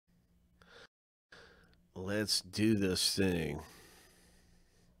Let's do this thing.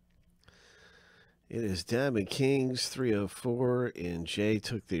 It is Diamond Kings 304, and Jay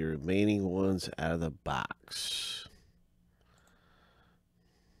took the remaining ones out of the box.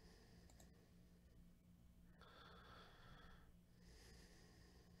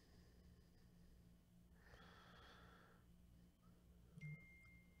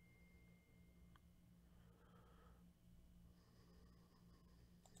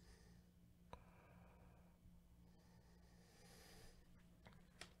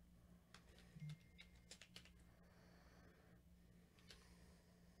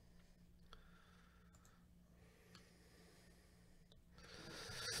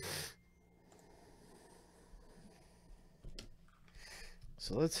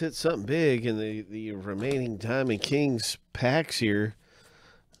 So let's hit something big in the remaining Diamond Kings packs here.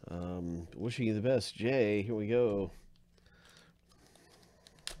 Wishing you the best, Jay. Here we go.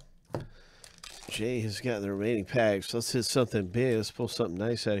 Jay has got the remaining packs. Let's hit something big. Let's pull something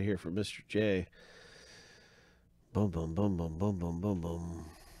nice out of here for Mr. J. Boom, boom, boom, boom, boom, boom, boom, boom.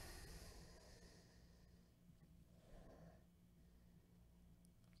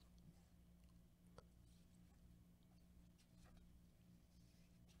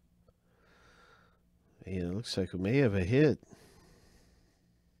 Yeah, it looks like we may have a hit.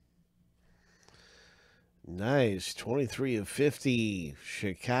 Nice. 23 of 50.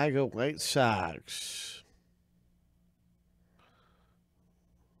 Chicago White Sox.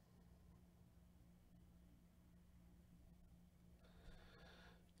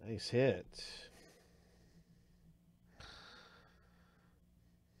 Nice hit.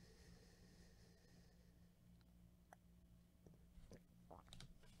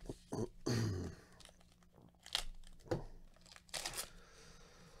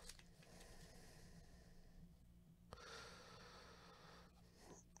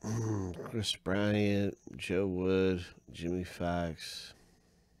 Chris Bryant, Joe Wood, Jimmy Fox.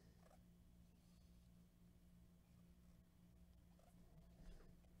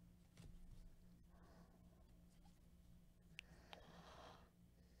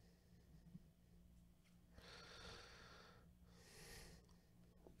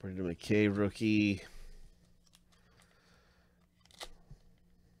 Brendan McKay, rookie.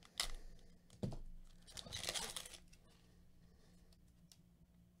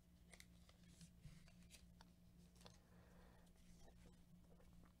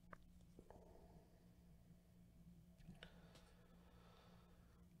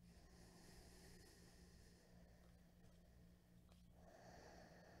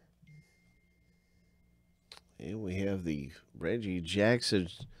 And we have the Reggie Jackson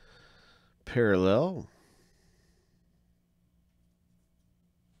parallel.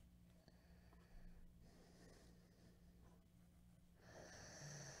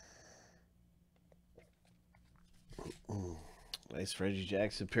 Nice Reggie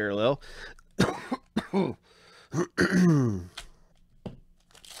Jackson parallel. And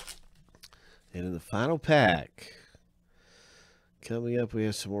in the final pack, coming up, we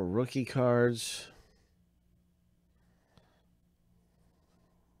have some more rookie cards.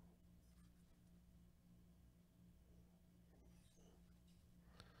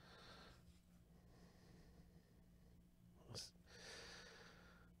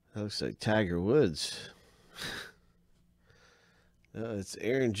 That looks like Tiger Woods. No, it's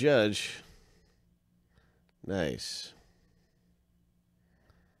Aaron Judge. Nice.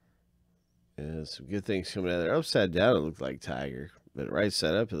 Yeah, some good things coming out of there. Upside down, it looked like Tiger. But right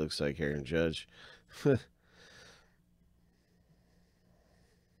side up, it looks like Aaron Judge. We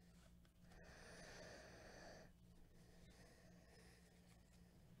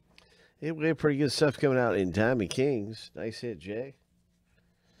have pretty good stuff coming out in Diamond Kings. Nice hit, Jay.